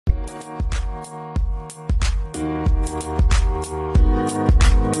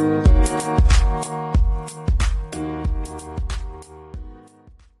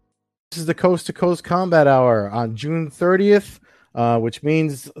This is the Coast to Coast Combat Hour on June 30th, which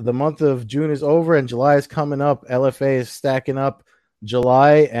means the month of June is over and July is coming up. LFA is stacking up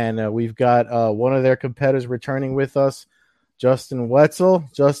July, and we've got one of their competitors returning with us, Justin Wetzel.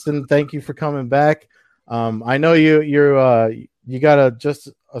 Justin, thank you for coming back. I know you got just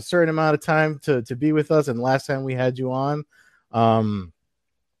a certain amount of time to be with us, and last time we had you on,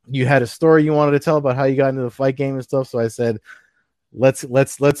 you had a story you wanted to tell about how you got into the fight game and stuff. So I said, let's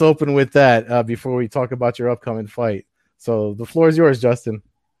open with that before we talk about your upcoming fight. So the floor is yours, Justin.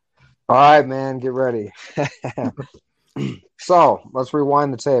 All right, man, get ready. So let's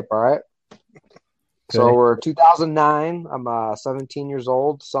rewind the tape. All right. Okay. So we're 2009. I'm 17 years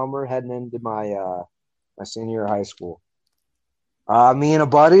old. Summer, heading into my my senior year of high school. Me and a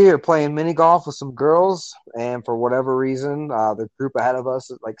buddy are playing mini golf with some girls, and for whatever reason, the group ahead of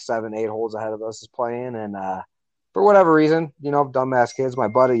us, like 7-8 holes ahead of us, is playing, and for whatever reason, you know, dumbass kids, my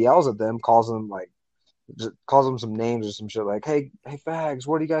buddy yells at them, calls them some names or some shit, like, hey, fags,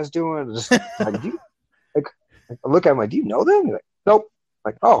 what are you guys doing? Just like, I look at him like, do you know them? He's like, nope.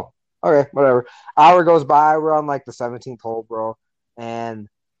 I'm like, oh, okay, whatever. Hour goes by, we're on like the 17th hole, bro, and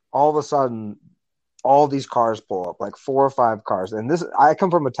all of a sudden, all these cars pull up, like 4 or 5 cars. And I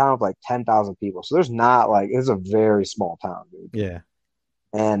come from a town of like 10,000 people. So there's not like, it's a very small town, dude. Yeah.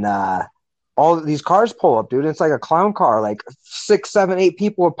 And all these cars pull up, dude. It's like a clown car. Like 6, 7, 8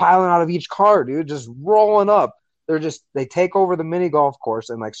 people are piling out of each car, dude, just rolling up. They take over the mini golf course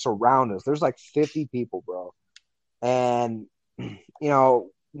and like surround us. There's like 50 people, bro. And, you know,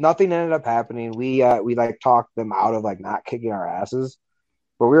 nothing ended up happening. We like talked them out of like not kicking our asses.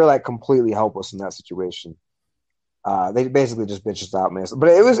 But we were like completely helpless in that situation. They basically just bitched us out, man. But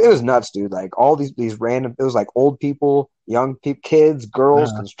it was nuts, dude. Like all these random, it was like old people, young people, kids,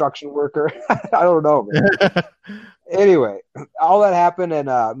 girls, construction worker. I don't know, man. Anyway, all that happened, and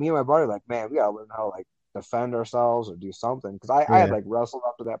me and my buddy were like, man, we gotta learn how to like defend ourselves or do something, because I had like wrestled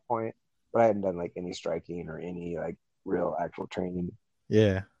up to that point, but I hadn't done like any striking or any like real actual training.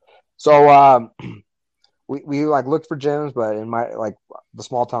 Yeah. So we like looked for gyms, but in my like the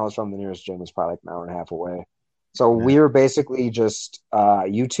small town I was from, the nearest gym was probably like an hour and a half away. So we were basically just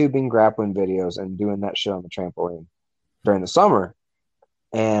YouTubing grappling videos and doing that shit on the trampoline during the summer.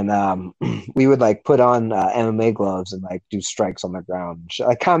 And we would like put on MMA gloves and like do strikes on the ground.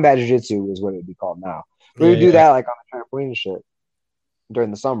 Like combat jiu-jitsu is what it would be called now. We would do that like on the trampoline and shit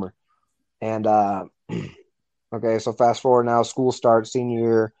during the summer. And okay, so fast forward now, school starts, senior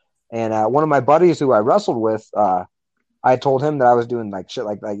year. And one of my buddies who I wrestled with, I told him that I was doing like shit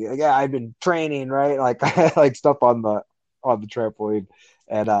like yeah, I've been training, right? Like like stuff on the trampoline.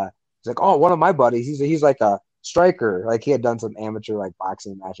 And he's like, oh, one of my buddies, he's like a striker. Like he had done some amateur like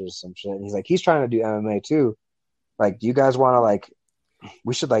boxing matches or some shit. And he's like, he's trying to do MMA too. Like, do you guys want to like,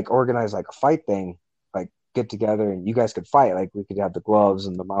 we should like organize like a fight thing, like get together and you guys could fight. Like we could have the gloves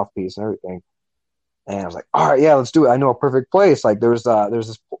and the mouthpiece and everything. And I was like, all right, yeah, let's do it. I know a perfect place. Like there's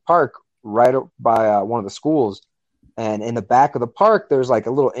this park right by one of the schools. And in the back of the park, there's like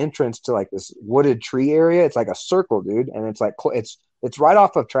a little entrance to like this wooded tree area. It's like a circle, dude. And it's like, it's right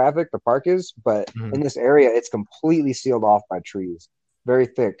off of traffic, the park is, but in this area, it's completely sealed off by trees, very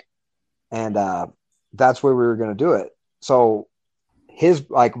thick. And that's where we were going to do it. So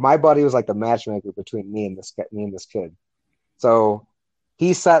my buddy was like the matchmaker between me and this kid. So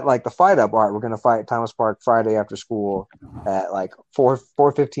he set like the fight up. All right, we're going to fight at Thomas Park Friday after school at like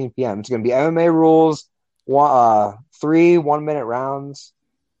 4:15 p.m. It's going to be MMA rules, 3 1-minute rounds.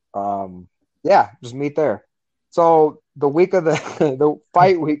 Yeah, just meet there. So the week of the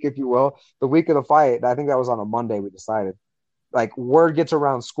fight week, if you will, the week of the fight, I think that was on a Monday, we decided. Like word gets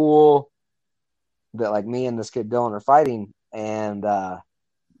around school that like me and this kid Dylan are fighting, and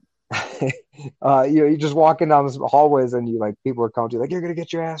you're just walking down the hallways and you like people are coming to you like, you're gonna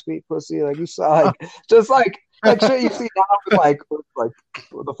get your ass beat, pussy. Like you saw like just like shit you see now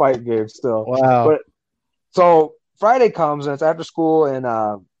with the fight game still. Wow. But so Friday comes and it's after school and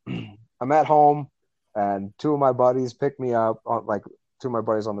I'm at home and 2 of my buddies pick me up on like 2 of my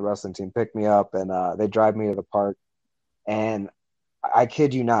buddies on the wrestling team pick me up and they drive me to the park. And I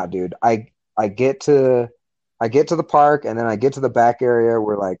kid you not, dude, I get to the park and then I get to the back area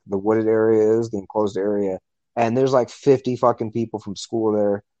where like the wooded area is, the enclosed area, and there's like 50 fucking people from school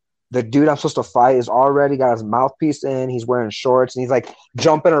there. The dude I'm supposed to fight is already got his mouthpiece in, he's wearing shorts and he's like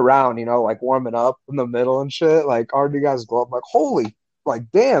jumping around, you know, like warming up in the middle and shit, like already got his glove. I'm like, holy, like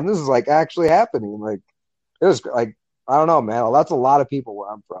damn, this is like actually happening. Like it was like, I don't know, man, that's a lot of people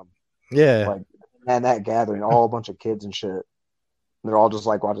where I'm from. Yeah. Like, and that gathering, all a bunch of kids and shit. they're all just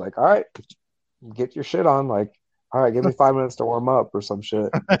like watching, like, all right, get your shit on. Like, all right, give me 5 minutes to warm up or some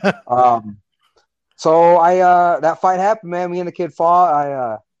shit. So that fight happened, man. Me and the kid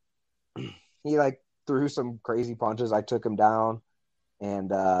fought. He like threw some crazy punches. I took him down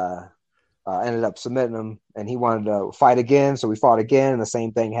and ended up submitting him. And he wanted to fight again, so we fought again. And the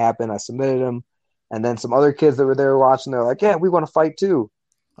same thing happened. I submitted him, and then some other kids that were there watching, they're like, "Yeah, we want to fight too."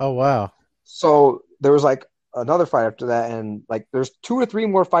 Oh wow! So there was like another fight after that, and like there's 2 or 3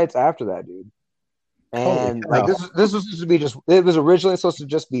 more fights after that, dude. And like this was supposed to be it was originally supposed to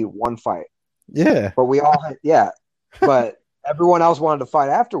just be one fight. Yeah. But we all had, but everyone else wanted to fight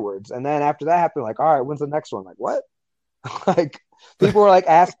afterwards. And then after that happened, like, all right, when's the next one? Like, what? Like, people were like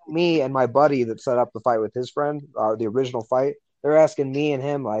asking me and my buddy that set up the fight with his friend, the original fight. They're asking me and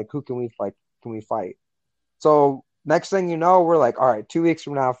him, like, who can we fight? Can we fight? So next thing you know, we're like, all right, 2 weeks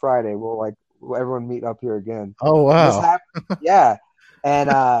from now, Friday, we'll everyone meet up here again. Oh wow! Yeah, and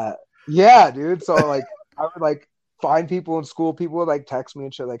yeah, dude. So like, I would like find people in school. People would like text me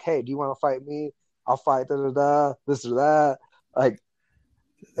and shit, like, "Hey, do you want to fight me? I'll fight this or that." Like,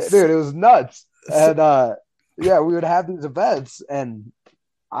 dude, it was nuts. And yeah, we would have these events, and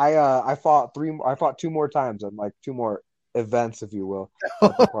I fought 2 more times on like 2 more events, if you will,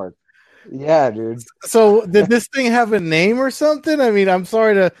 at the park. Yeah, dude. So did this thing have a name or something? I mean, I'm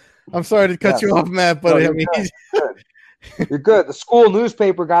sorry to cut you off, Matt, but I mean, you're good. The school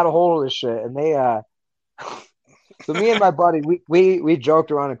newspaper got a hold of this shit, and they so me and my buddy, we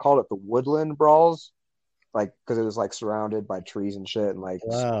joked around and called it the Woodland Brawls, like because it was like surrounded by trees and shit, and like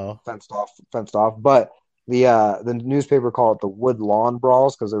fenced off. But the newspaper called it the Wood Lawn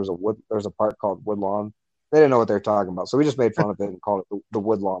Brawls because there was a park called Wood Lawn. They didn't know what they were talking about, so we just made fun of it and called it the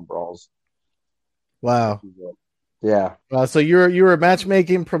Wood Lawn Brawls. Wow. Yeah. So you were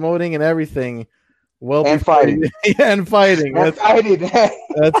matchmaking, promoting, and everything. Well, and fighting. And fighting. That's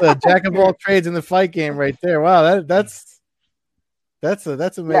a jack of all trades in the fight game right there. Wow, that's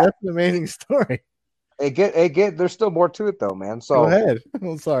an amazing story. There's still more to it though, man. So go ahead.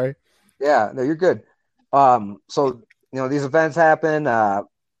 I'm sorry. Yeah, no, you're good. So these events happen.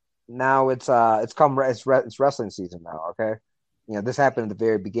 Now it's wrestling season now. Okay, this happened at the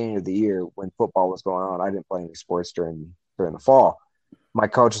very beginning of the year when football was going on. I didn't play any sports during the fall. My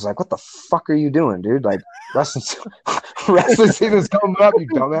coach was like, "What the fuck are you doing, dude? Like wrestling season's coming up, you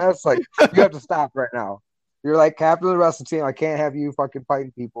dumbass! Like you have to stop right now. You're like captain of the wrestling team. I can't have you fucking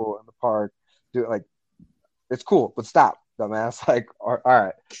fighting people in the park. Do it like it's cool, but stop, dumbass. Like all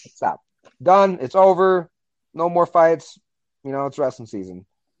right, stop. Done. It's over. No more fights. It's wrestling season.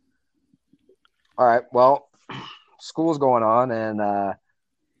 All right. Well, school's going on, and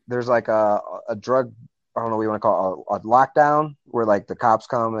there's like a drug. I don't know what you want to call it, a lockdown where like the cops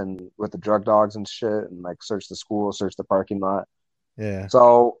come and with the drug dogs and shit and like search the school, search the parking lot. Yeah.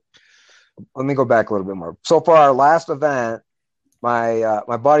 So let me go back a little bit more. So for our last event, my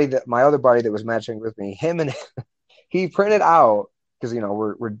other buddy that was matching with me, he printed out because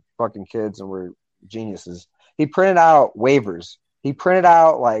we're fucking kids and we're geniuses. He printed out waivers. He printed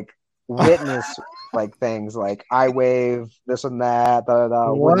out like witness like things like I waive this and that.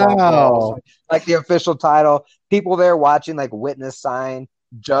 Wow. Like the official title. People there watching like witness sign,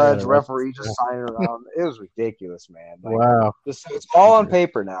 judge, referee just signing around. It was ridiculous, man. Like, wow. It's all on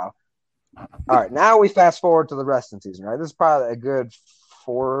paper now. All right, now we fast forward to the wrestling season, right? This is probably a good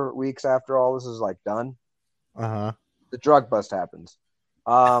 4 weeks after all this is like done. Uh-huh. The drug bust happens.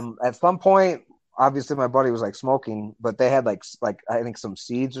 At some point, obviously my buddy was like smoking, but they had like I think some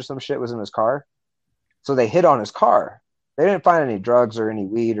seeds or some shit was in his car. So they hit on his car. They didn't find any drugs or any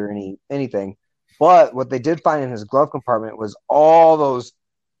weed or anything. But what they did find in his glove compartment was all those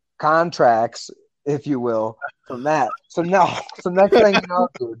contracts, if you will, from that. So next thing you know,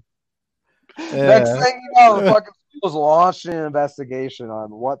 dude. Yeah. Next thing you know, the fucking school's launching an investigation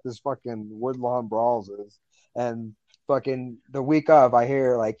on what this fucking Woodlawn Brawls is. And fucking the week of, I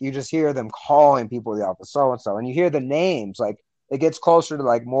hear like you just hear them calling people to the office, so and so, and you hear the names. Like it gets closer to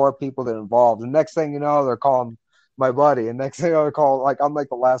like more people that are involved. And next thing you know, they're calling my buddy. And next thing you know, they're calling like I'm like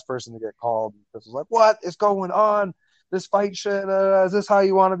the last person to get called. This was like, what is going on? This fight shit. Is this how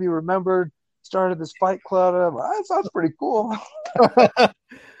you want to be remembered? Started this fight club. That sounds pretty cool.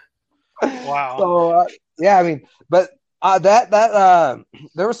 Wow. So yeah, I mean, but that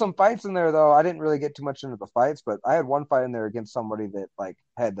there were some fights in there though. I didn't really get too much into the fights, but I had one fight in there against somebody that like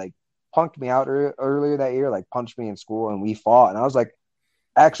had like punked me out earlier that year, like punched me in school, and we fought. And I was like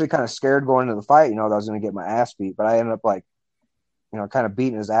actually kind of scared going into the fight, that I was going to get my ass beat, but I ended up like, kind of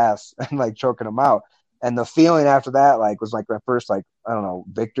beating his ass and like choking him out. And the feeling after that, like, was like my first, like, I don't know,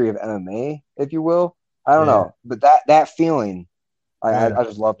 victory of MMA, if you will. I don't know, but that feeling I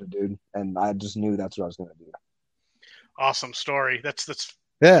just loved it, dude, and I just knew that's what I was gonna do. Awesome story. That's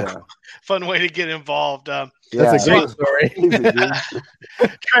Yeah. fun way to get involved. That's a great story.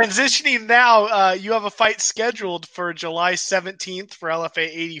 Transitioning now, you have a fight scheduled for July 17th for LFA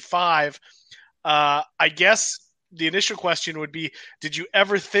 85. I guess the initial question would be, did you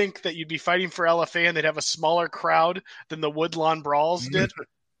ever think that you'd be fighting for LFA and they'd have a smaller crowd than the Woodlawn Brawls did?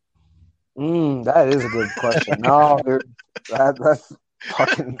 That is a good question. No, dude, that's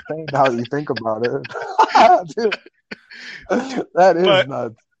fucking insane how you think about it. Dude, that is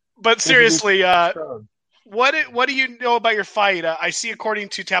nuts. But seriously, what do you know about your fight? I see, according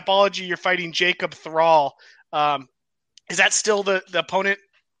to Tapology, you're fighting Jacob Thrall. Is that still the opponent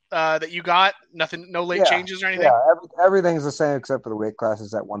that you got? Nothing, no late changes or anything? Yeah, everything's the same except for the weight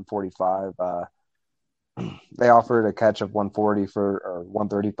classes at 145. They offered a catch of 140 or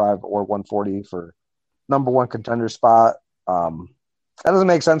 135 or 140 for number one contender spot. That doesn't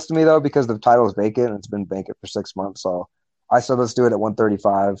make sense to me though, because the title is vacant and it's been vacant for 6 months. So I said, let's do it at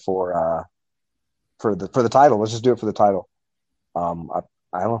 135 for the title. Let's just do it for the title. I don't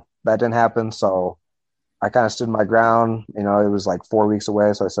know. That didn't happen. So I kind of stood my ground. You know, it was like 4 weeks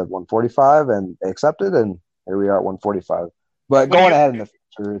away. So I said 145 and they accepted, and here we are at 145. But going ahead in the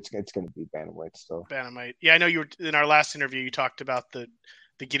future, it's going to be bantamweight still. Bantamweight. Yeah, I know you were in our last interview. You talked about the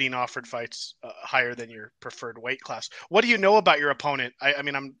getting offered fights higher than your preferred weight class. What do you know about your opponent? I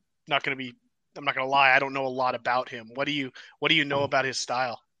mean, I'm not going to lie. I don't know a lot about him. What do you know about his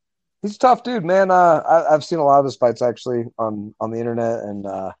style? He's a tough dude, man. I've seen a lot of his fights actually on the internet,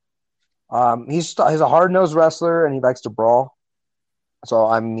 and he's a hard-nosed wrestler, and he likes to brawl. So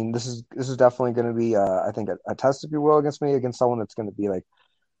I mean, this is definitely going to be, I think, a test, if you will, against someone that's going to be like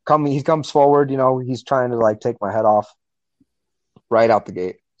he comes forward. You know, he's trying to like take my head off right out the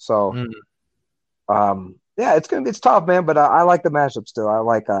gate. So, yeah, it's tough, man. But I like the matchup still. I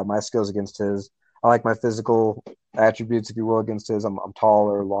like my skills against his. I like my physical attributes, if you will, against his. I'm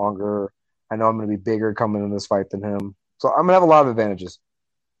taller, longer. I know I'm going to be bigger coming in this fight than him. So I'm going to have a lot of advantages.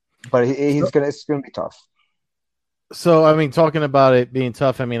 But it's going to be tough. So, I mean, talking about it being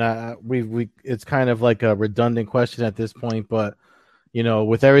tough, I mean, it's kind of like a redundant question at this point, but you know,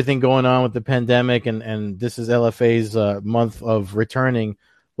 with everything going on with the pandemic and this is LFA's month of returning,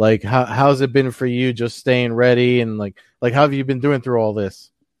 like how's it been for you just staying ready and like how have you been doing through all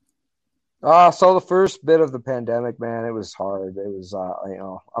this? So the first bit of the pandemic, man, it was hard. It was, you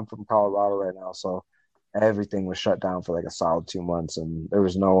know, I'm from Colorado right now, so everything was shut down for like a solid 2 months, and there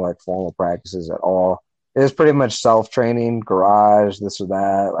was no like formal practices at all. It was pretty much self-training, garage, this or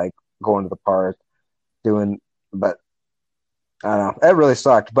that, like going to the park, but I don't know. It really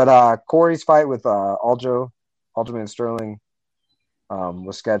sucked. But Corey's fight with Aljamain Sterling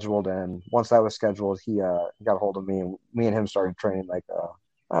was scheduled, and once that was scheduled, he got a hold of me, and me and him started training like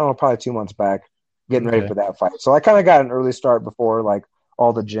I don't know, probably 2 months back, getting ready for that fight. So I kind of got an early start before like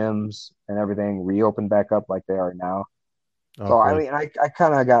all the gyms and everything reopened back up like they are now. Okay. So I mean, I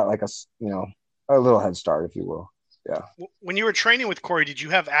kind of got like a little head start, if you will. Yeah. When you were training with Corey, did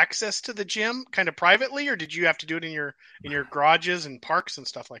you have access to the gym kind of privately, or did you have to do it in your garages and parks and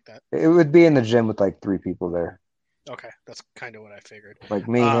stuff like that? It would be in the gym with like 3 people there. Okay, that's kind of what I figured. Like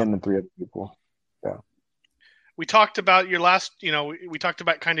me, him, and 3 other people. Yeah. We talked about your last, you know, we talked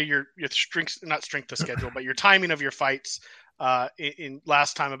about kind of your not strength of schedule, but your timing of your fights in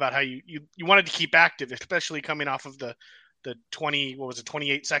last time, about how you wanted to keep active, especially coming off of the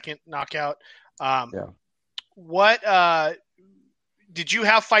 28-second knockout. Yeah. What did you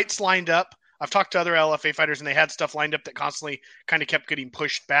have fights lined up? I've talked to other LFA fighters, and they had stuff lined up that constantly kind of kept getting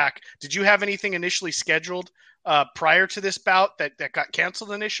pushed back. Did you have anything initially scheduled prior to this bout that got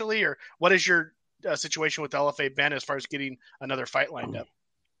canceled initially, or what is your situation with LFA Ben as far as getting another fight lined up?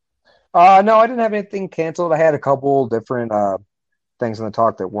 No, I didn't have anything canceled. I had a couple different things in the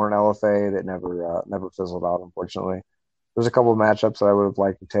talk that weren't LFA that never fizzled out, unfortunately. There's a couple of matchups that I would have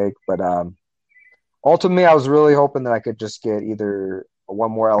liked to take, but ultimately, I was really hoping that I could just get either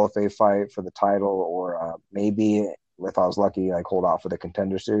one more LFA fight for the title, or maybe, if I was lucky, like hold out for the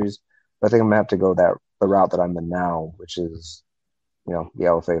Contender Series. But I think I'm gonna have to go the route that I'm in now, which is, you know, the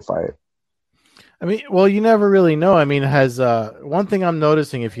LFA fight. I mean, well, you never really know. I mean, has one thing I'm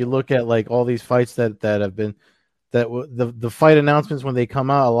noticing, if you look at like all these fights that have been, the fight announcements when they come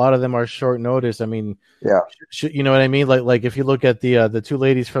out, a lot of them are short notice. I mean, yeah, you know what I mean? Like if you look at the 2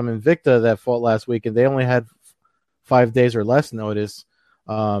 ladies from Invicta that fought last week, and they only had 5 days or less notice.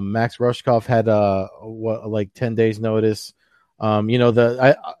 Max Rushkoff had like 10 days notice. You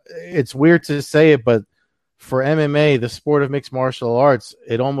know, it's weird to say it, but for MMA, the sport of mixed martial arts,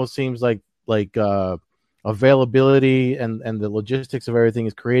 it almost seems like availability and the logistics of everything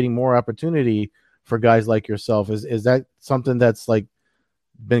is creating more opportunity for guys like yourself. Is that something that's like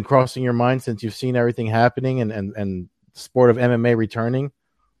been crossing your mind since you've seen everything happening and sport of MMA returning?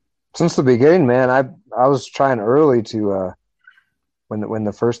 Since the beginning, man, I was trying early to when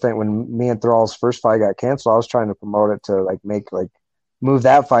the first thing, when me and Thrall's first fight got canceled, I was trying to promote it to move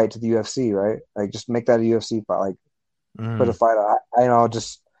that fight to the UFC, right? Like just make that a UFC fight, like put a fight on.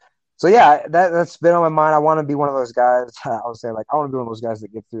 Just so yeah, that's been on my mind. I want to be one of those guys. I was saying, like, I want to be one of those guys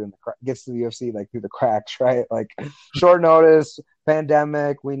that gets to the UFC like through the cracks, right? Like short notice,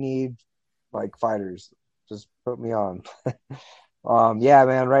 pandemic, we need like fighters. Just put me on. Yeah,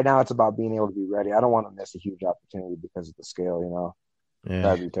 man. Right now, it's about being able to be ready. I don't want to miss a huge opportunity because of the scale. Yeah.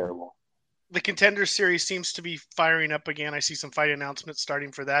 That'd be terrible. The Contender Series seems to be firing up again. I see some fight announcements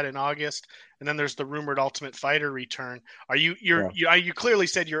starting for that in August, and then there's the rumored Ultimate Fighter return. You clearly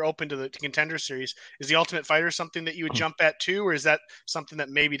said you're open to the Contender Series. Is the Ultimate Fighter something that you would jump at too, or is that something that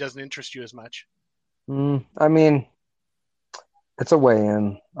maybe doesn't interest you as much? I mean, it's a way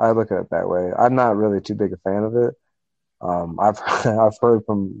in. I look at it that way. I'm not really too big a fan of it. I've heard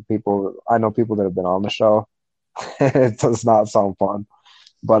from people. I know people that have been on the show. It does not sound fun.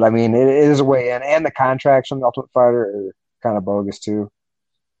 But, I mean, it is a way in. And the contracts on the Ultimate Fighter are kind of bogus, too.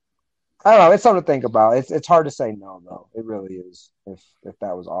 I don't know. It's something to think about. It's hard to say no, though. It really is if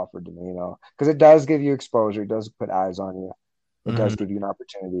that was offered to me, Because it does give you exposure. It does put eyes on you. It does give you an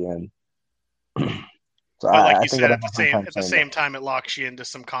opportunity. And so I think at the same time, it locks you into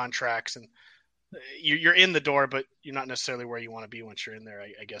some contracts. And you're in the door, but you're not necessarily where you want to be once you're in there,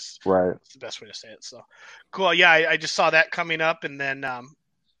 I guess. Right. That's the best way to say it. So, cool. Yeah, I just saw that coming up. And then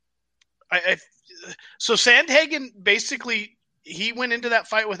so Sandhagen basically he went into that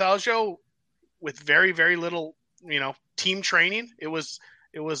fight with Aljo with very, very little, team training. It was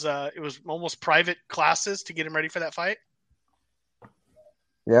almost private classes to get him ready for that fight.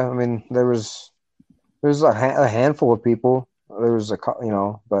 Yeah, I mean there was a handful of people. There was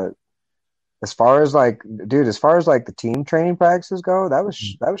but as far as the team training practices go, that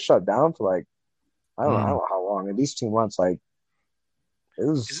was shut down for like I don't know how long, at least 2 months. Like it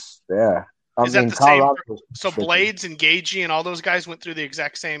was yeah. Is that the same? So Blades and Gagey and all those guys went through the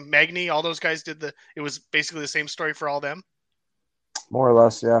exact same. Magny, all those guys did it was basically the same story for all them? More or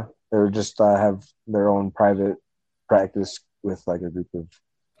less, yeah. They were just have their own private practice with like a group of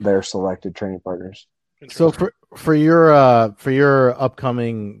their selected training partners. So for your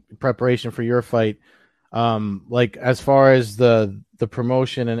upcoming preparation for your fight, like as far as the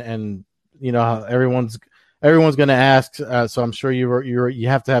promotion and how everyone's going to ask, so I'm sure you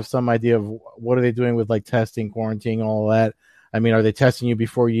have to have some idea of what are they doing with like testing, quarantining, all that. I mean, are they testing you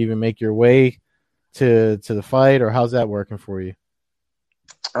before you even make your way to the fight, or how's that working for you?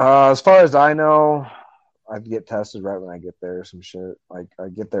 As far as I know, I get tested right when I get there. Some shit like I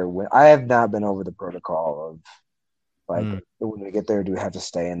get there. I have not been over the protocol of like when we get there, do we have to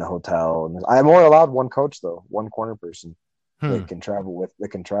stay in the hotel? And I'm only allowed one coach though, one corner person that can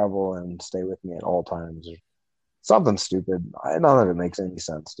travel and stay with me at all times. Something stupid. None of it makes any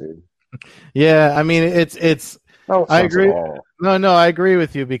sense, dude. Yeah, I mean it's. No, I agree. No, I agree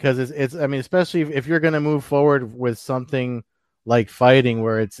with you because it's. I mean, especially if you're going to move forward with something like fighting,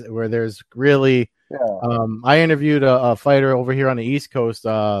 where there's really. Yeah. I interviewed a fighter over here on the East Coast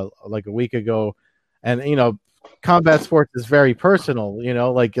like a week ago, and combat sports is very personal.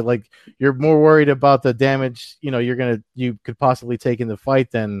 Like you're more worried about the damage you could possibly take in the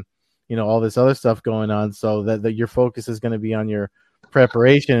fight than all this other stuff going on. So that your focus is going to be on your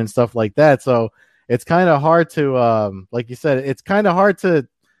preparation and stuff like that. So it's kind of hard to like you said,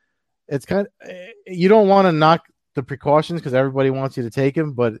 you don't want to knock the precautions because everybody wants you to take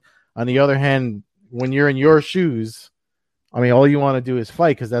them, but on the other hand, when you're in your shoes, I mean, all you want to do is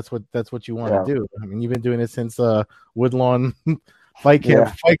fight because that's what you want to do. I mean, you've been doing it since Woodlawn Fight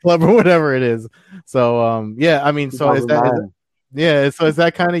Camp, Fight Club, or whatever it is. So, yeah, I mean, so is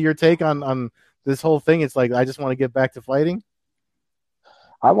that kind of your take on this whole thing? It's like I just want to get back to fighting.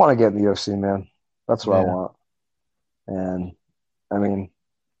 I want to get in the UFC, man. That's what I want. And I mean,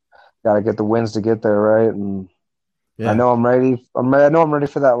 got to get the wins to get there, right? And I know I'm ready. I know I'm ready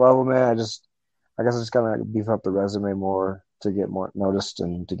for that level, man. I guess I just gotta beef up the resume more to get more noticed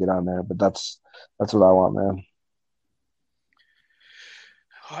and to get on there. But that's what I want, man.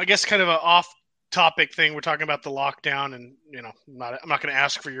 I guess kind of an off-topic thing. We're talking about the lockdown, and I'm not going to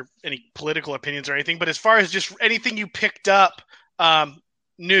ask for any political opinions or anything. But as far as just anything you picked up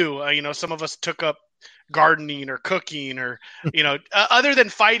new, some of us took up gardening or cooking or other than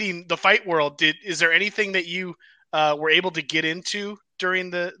fighting the fight world. Is there anything that you were able to get into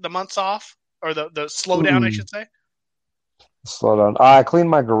during the months off? or the slowdown, I should say? Slow down. I cleaned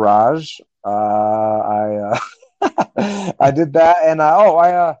my garage. I I did that, and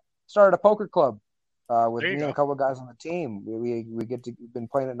I started a poker club with me and a couple of guys on the team. We've been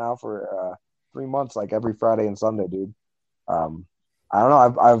playing it now for 3 months, like every Friday and Sunday, dude. I don't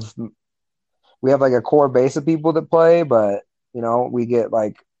know. We have like a core base of people that play, but we get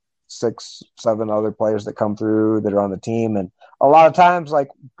like 6, 7 other players that come through that are on the team, and a lot of times, like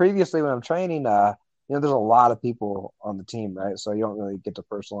previously when I'm training, there's a lot of people on the team, right? So you don't really get to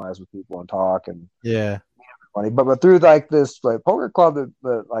personalize with people and talk and funny. But through like this like poker club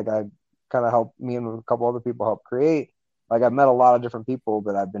that like I kind of helped me and a couple other people help create. Like I've met a lot of different people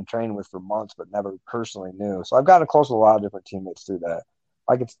that I've been training with for months, but never personally knew. So I've gotten close to a lot of different teammates through that.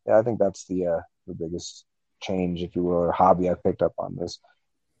 I think that's the biggest change, if you will, or hobby I picked up on this.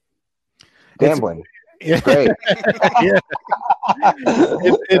 Gambling. It's great. Yeah.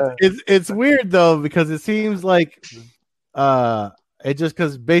 It's weird though, because it seems like it just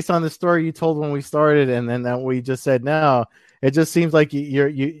because based on the story you told when we started and then that we just said now, it just seems like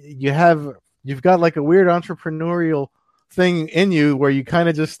you've got like a weird entrepreneurial thing in you where you kind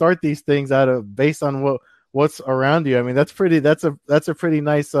of just start these things based on what's around you. I mean, that's a pretty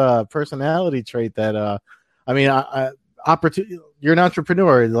nice personality trait that you're an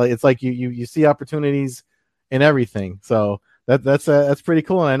entrepreneur. Like it's like you see opportunities in everything. So that's pretty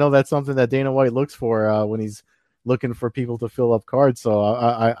cool. And I know that's something that Dana White looks for when he's looking for people to fill up cards. So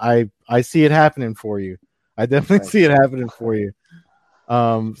I see it happening for you. I definitely see it happening for you.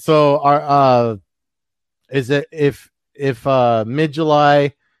 So is it if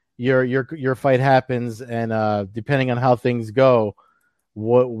mid-July your fight happens and depending on how things go,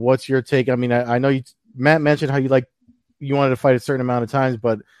 what's your take? I mean, I know Matt mentioned how you wanted to fight a certain amount of times,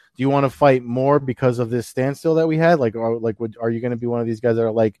 but do you want to fight more because of this standstill that we had? Like, are you going to be one of these guys that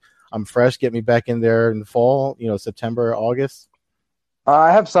are like, I'm fresh, get me back in there in the fall, September, August?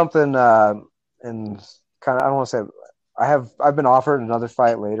 I have something in kind of, I don't want to say, I've been offered another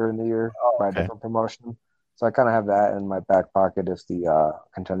fight later in the year by a different promotion. So I kind of have that in my back pocket if the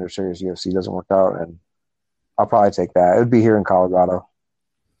Contender Series UFC doesn't work out, and I'll probably take that. It would be here in Colorado.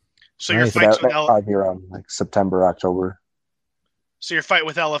 So your fights with probably be around like September, October. So your fight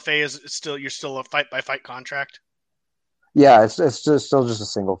with LFA is still a fight by fight contract? Yeah, it's just still just a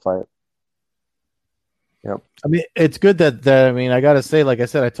single fight. Yep. I mean, it's good that I mean, I gotta say, like I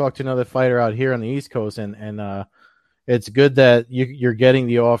said, I talked to another fighter out here on the East Coast, and it's good that you're getting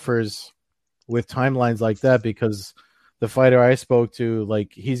the offers with timelines like that, because the fighter I spoke to,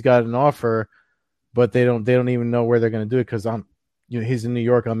 like, he's got an offer, but they don't even know where they're going to do it, because he's in New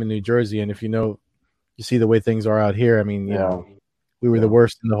York, I'm in New Jersey, and if you see the way things are out here. I mean, we were the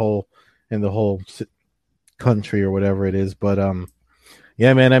worst in the whole country or whatever it is, but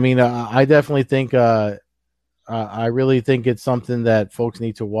yeah, man. I mean, I definitely think I really think it's something that folks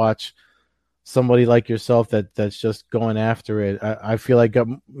need to watch. Somebody like yourself that's just going after it. I feel like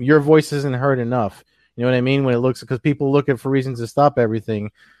your voice isn't heard enough. You know what I mean? When it looks, because people looking for reasons to stop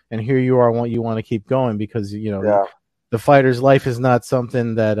everything, and here you are, you want to keep going because the fighter's life is not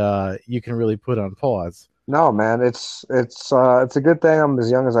something that you can really put on pause. No, man, it's a good thing I'm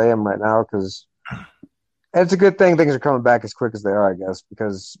as young as I am right now, because it's a good thing things are coming back as quick as they are, I guess,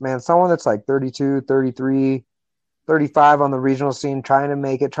 because, man, someone that's like 32, 33, 35 on the regional scene, trying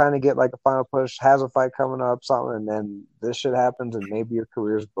to get like a final push, has a fight coming up, something, and then this shit happens and maybe your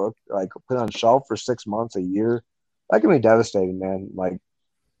career's booked, like put on shelf for 6 months, a year. That can be devastating, man. Like,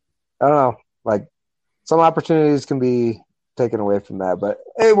 I don't know, like some opportunities can be taken away from that, but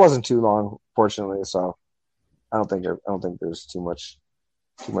it wasn't too long, fortunately. So I don't think there's too much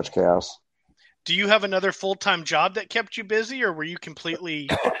chaos. Do you have another full-time job that kept you busy, or were you completely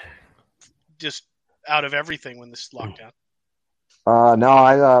just out of everything when this lockdown?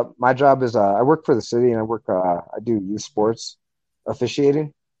 No, my job is I work for the city, and I do youth sports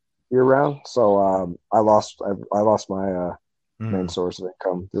officiating year round. So I lost my main source of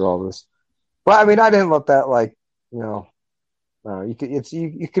income through all this. But I mean, I didn't let that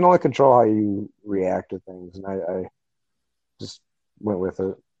you can only control how you react to things, and I just went with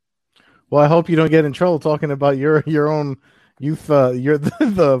it. Well, I hope you don't get in trouble talking about your own youth,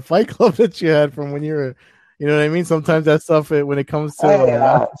 the fight club that you had from when you were, you know what I mean? Sometimes that stuff, when it comes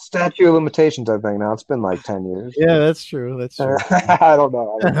to statute of limitations, I think now it's been like 10 years. Yeah, that's true. That's true. I don't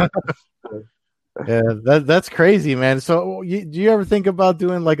know. Yeah, that's crazy, man. So, do you ever think about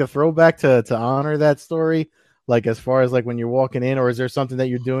doing like a throwback to honor that story? Like, as far as like when you're walking in, or is there something that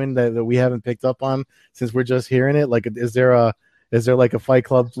you're doing that we haven't picked up on since we're just hearing it? Like, is there like a fight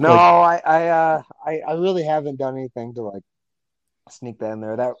club? No, I really haven't done anything to like sneak that in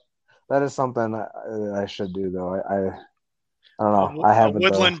there. That That is something I should do though. I don't know. I A haven't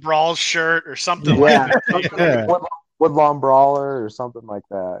Woodland Brawl shirt or something yeah, like that. something like Woodlawn Brawler or something like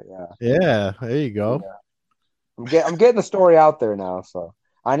that. Yeah, there you go. I'm getting the story out there now. So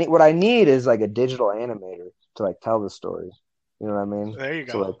what I need is like a digital animator to like tell the story. You know what I mean? There you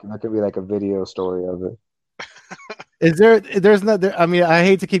go. So like there could be like a video story of it. There's not there, I mean, I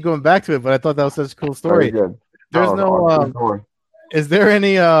hate to keep going back to it, but I thought that was such a cool story. Very good. There's is there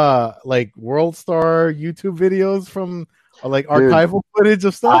any like World Star YouTube videos from like archival footage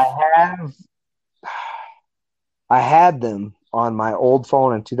of stuff? I had them on my old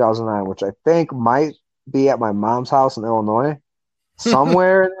phone in 2009, which I think might be at my mom's house in Illinois,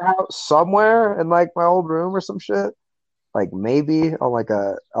 somewhere in the house, somewhere in like my old room or some shit. Like maybe on like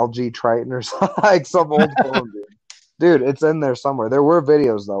a LG Triton or something, like some old phone, dude. It's in there somewhere. There were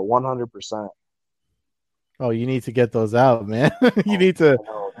videos though, 100%. Oh, you need to get those out, man. You need to.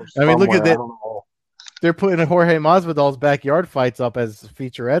 I mean, look at that. They're putting Jorge Masvidal's backyard fights up as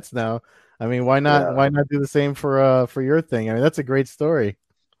featurettes now. I mean, why not? Yeah. Why not do the same for your thing? I mean, that's a great story.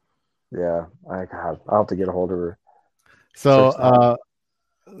 Yeah, I'll have to get a hold of her. So,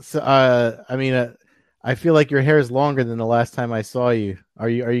 I mean, I feel like your hair is longer than the last time I saw you. Are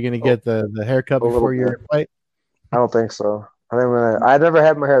you going to get the haircut before your fight? I don't think so. I never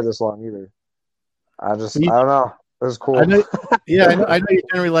had my hair this long either. I don't know. It was cool. I know you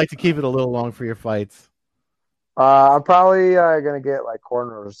generally like to keep it a little long for your fights. I'm probably gonna get like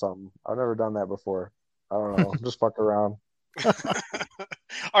cornrows or something. I've never done that before. I don't know. Just fuck around.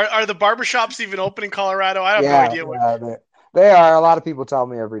 Are the barbershops even open in Colorado? I have no idea. They are. A lot of people tell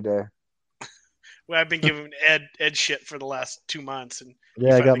me every day. Well, I've been giving Ed shit for the last 2 months, and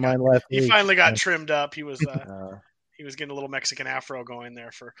I got mine last week. He finally got trimmed up. He was he was getting a little Mexican afro going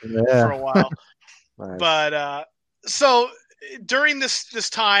there for a while. Nice. But so during this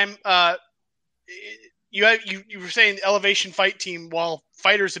time, you were saying Elevation Fight Team, while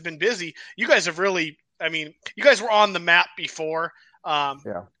fighters have been busy, you guys have really, I mean, you guys were on the map before.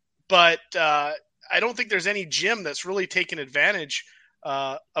 But I don't think there's any gym that's really taken advantage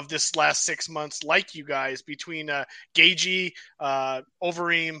of this last 6 months like you guys, between Gagey,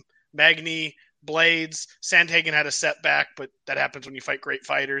 Overeem, Magny, Blades. Sandhagen had a setback, but that happens when you fight great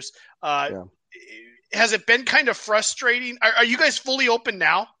fighters. Has it been kind of frustrating? Are you guys fully open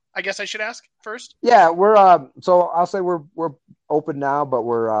now? I guess I should ask first. Yeah, we're so I'll say we're open now, but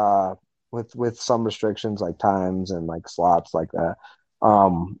we're with some restrictions like times and like slots like that.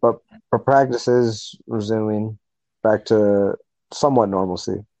 But for practices resuming back to somewhat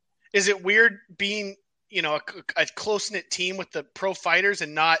normalcy. Is it weird being, a close-knit team with the pro fighters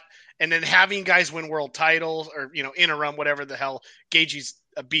and then having guys win world titles or, interim, whatever the hell? Gagey's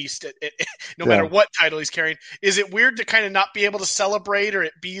a beast no matter what title he's carrying. Is it weird to kind of not be able to celebrate or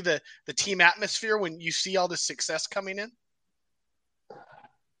it be the team atmosphere when you see all this success coming in?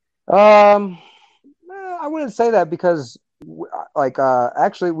 I wouldn't say that, because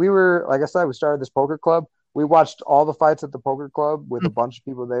actually we were, like I said, we started this poker club. We watched all the fights at the poker club with a bunch of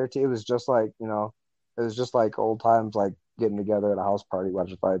people there too. It was just like, it was just like old times, like getting together at a house party,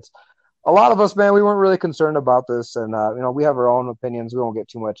 watching fights. A lot of us, man, we weren't really concerned about this. And, we have our own opinions. We won't get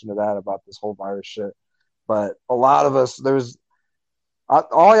too much into that about this whole virus shit. But a lot of us,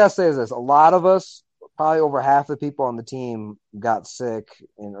 all I got to say is this. A lot of us, probably over half the people on the team, got sick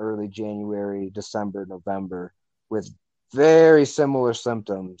in early January, December, November with very similar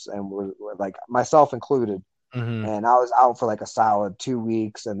symptoms. And we're like, myself included. Mm-hmm. And I was out for like a solid 2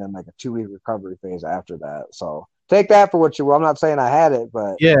 weeks and then like a 2-week recovery phase after that. So take that for what you will. I'm not saying I had it,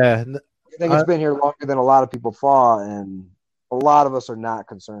 but yeah. I think it's been here longer than a lot of people thought, and a lot of us are not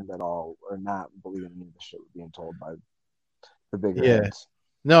concerned at all, or not believing any of the shit we're being told by the bigger heads.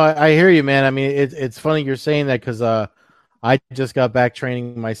 No, I hear you, man. I mean, it's funny you're saying that, because I just got back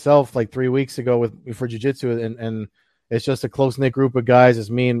training myself like 3 weeks ago for jiu-jitsu, and it's just a close-knit group of guys. It's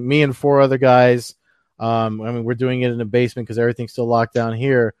me and 4 other guys. I mean, we're doing it in the basement because everything's still locked down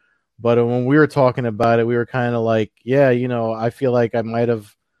here. But when we were talking about it, we were kind of like, I feel like I might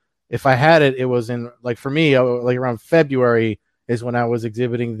have, if I had it, it was in, like, for me, like around February is when I was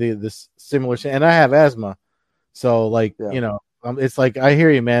exhibiting this similar, and I have asthma. So like, it's like, I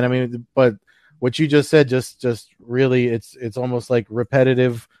hear you, man. I mean, but what you just said, just really, it's almost like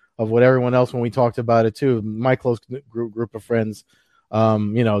repetitive of what everyone else, when we talked about it too, my close group of friends,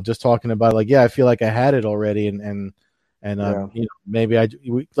 just talking about like, I feel like I had it already. And maybe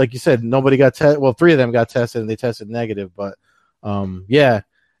like you said, nobody got tested. Well, 3 of them got tested and they tested negative, but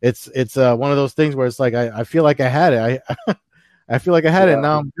it's one of those things where it's like, I feel like I had it. I feel like I had it.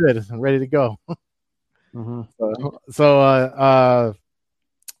 Now I'm good. I'm ready to go. Mm-hmm.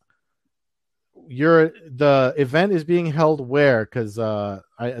 the event is being held where? Because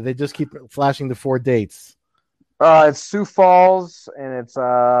they just keep flashing the 4 dates. It's Sioux Falls, and it's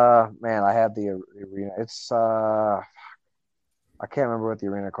man, I had the arena. It's I can't remember what the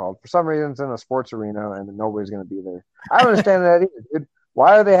arena called. For some reason, it's in a sports arena, and nobody's going to be there. I don't understand that either, dude.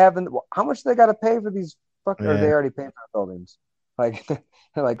 Why are they having? How much do they got to pay for these? Or they already pay for the buildings? Like,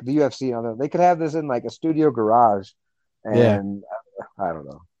 like the UFC, they could have this in like a studio garage, and I don't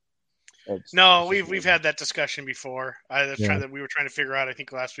know. We've had that discussion before. We were trying to figure out, I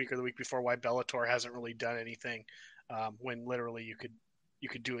think last week or the week before, why Bellator hasn't really done anything when literally you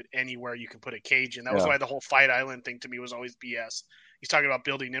could do it anywhere. You can put a cage in. That was why the whole Fight Island thing to me was always BS. He's talking about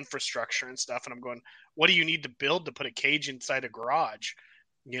building infrastructure and stuff, and I'm going, what do you need to build to put a cage inside a garage,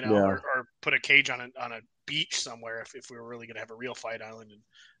 or put a cage on a beach somewhere if we were really going to have a real Fight Island and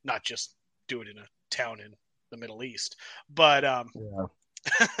not just do it in a town in the Middle East. But I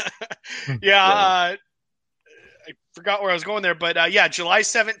forgot where I was going there, but July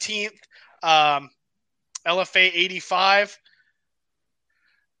 17th, LFA 85.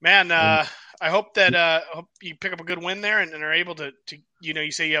 Man, I hope that hope you pick up a good win there and are able to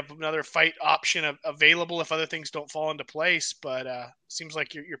you say you have another fight option available if other things don't fall into place, but seems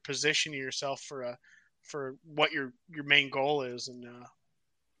like you're positioning yourself for what your main goal is, and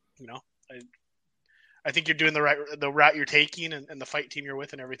I think you're doing the route you're taking, and the fight team you're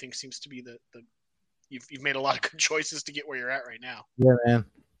with, and everything seems to be you've made a lot of good choices to get where you're at right now. Yeah, man.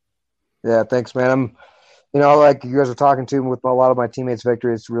 Yeah, thanks, man. I'm, like you guys were talking to with a lot of my teammates'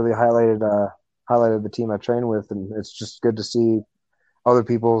 victory. It's really highlighted the team I train with, and it's just good to see other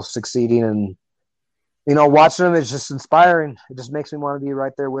people succeeding, and watching them is just inspiring. It just makes me want to be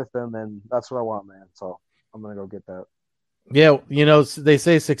right there with them, and that's what I want, man. So I'm gonna go get that. Yeah, they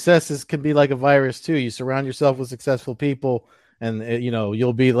say success can be like a virus too. You surround yourself with successful people, and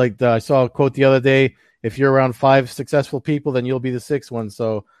you'll be like I saw a quote the other day. If you're around 5 successful people, then you'll be the 6th one.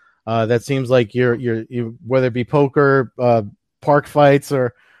 So that seems like you're whether it be poker, park fights,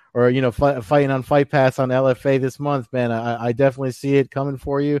 or fighting on Fight Pass on LFA this month, man. I definitely see it coming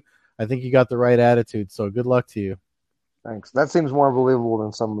for you. I think you got the right attitude. So good luck to you. Thanks. That seems more believable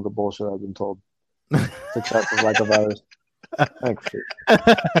than some of the bullshit I've been told. Success is like a virus. Thanks.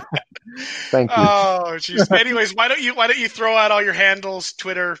 Thank you. Oh, jeez. Anyways, why don't you throw out all your handles,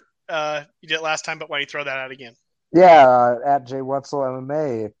 Twitter? You did it last time, but why don't you throw that out again? Yeah, at Jay Wetzel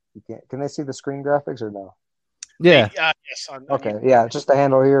MMA. Can they see the screen graphics or no? Yeah. Yes. Okay. Yeah, just the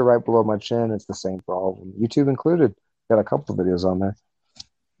handle here, right below my chin. It's the same for all of them. YouTube included. Got a couple of videos on there.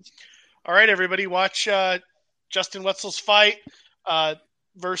 All right, everybody, watch Justin Wetzel's fight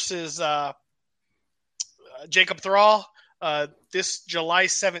versus Jacob Thrall. This July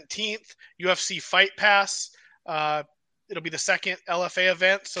 17th, UFC Fight Pass. It'll be the second LFA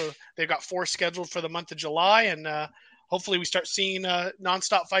event, so they've got 4 scheduled for the month of July, and hopefully we start seeing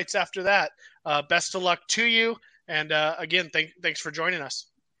nonstop fights after that. Best of luck to you, and again, thanks for joining us.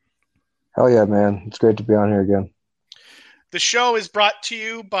 Hell yeah, man. It's great to be on here again. The show is brought to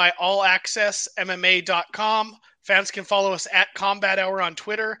you by AllAccessMMA.com. Fans can follow us at Combat Hour on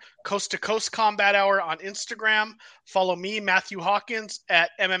Twitter, Coast to Coast Combat Hour on Instagram. Follow me, Matthew Hawkins, at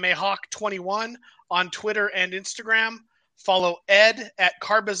MMAHawk21 on Twitter and Instagram. Follow Ed at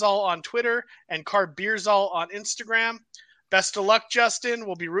Carbazol on Twitter and Carbeerzol on Instagram. Best of luck, Justin.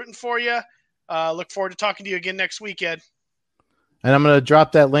 We'll be rooting for you. Look forward to talking to you again next week, Ed. And I'm going to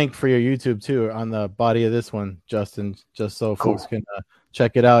drop that link for your YouTube, too, on the body of this one, Justin, just so folks can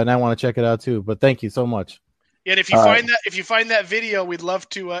check it out. And I want to check it out, too. But thank you so much. Yeah, and if you find that video, we'd love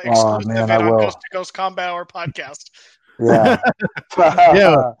to exclusive it on Coast to Coast Combat Hour podcast. Yeah.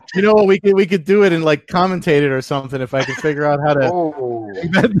 Yeah. You know what? We could do it and like commentate it or something if I could figure out how to. Oh,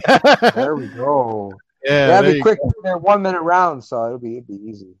 there we go. Yeah. That'd be quick. They're 1 minute rounds, so it'd be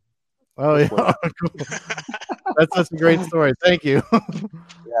easy. Oh yeah. Cool. That's a great story. Thank you.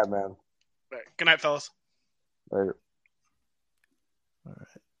 Yeah, man. Right. Good night, fellas. Later. All right.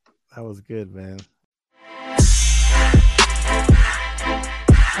 That was good, man.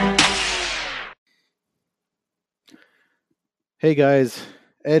 Hey guys,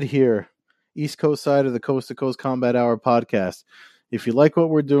 Ed here, East Coast side of the Coast to Coast Combat Hour podcast. If you like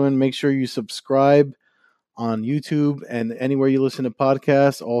what we're doing, make sure you subscribe on YouTube and anywhere you listen to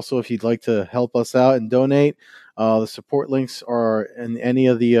podcasts. Also, if you'd like to help us out and donate, the support links are in any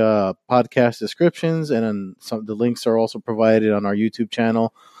of the podcast descriptions, and the links are also provided on our YouTube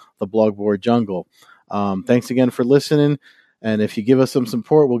channel, The Blogboard Jungle. Thanks again for listening, and if you give us some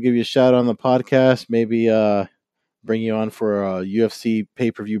support, we'll give you a shout out on the podcast, maybe bring you on for a UFC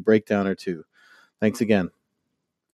pay-per-view breakdown or two. Thanks again.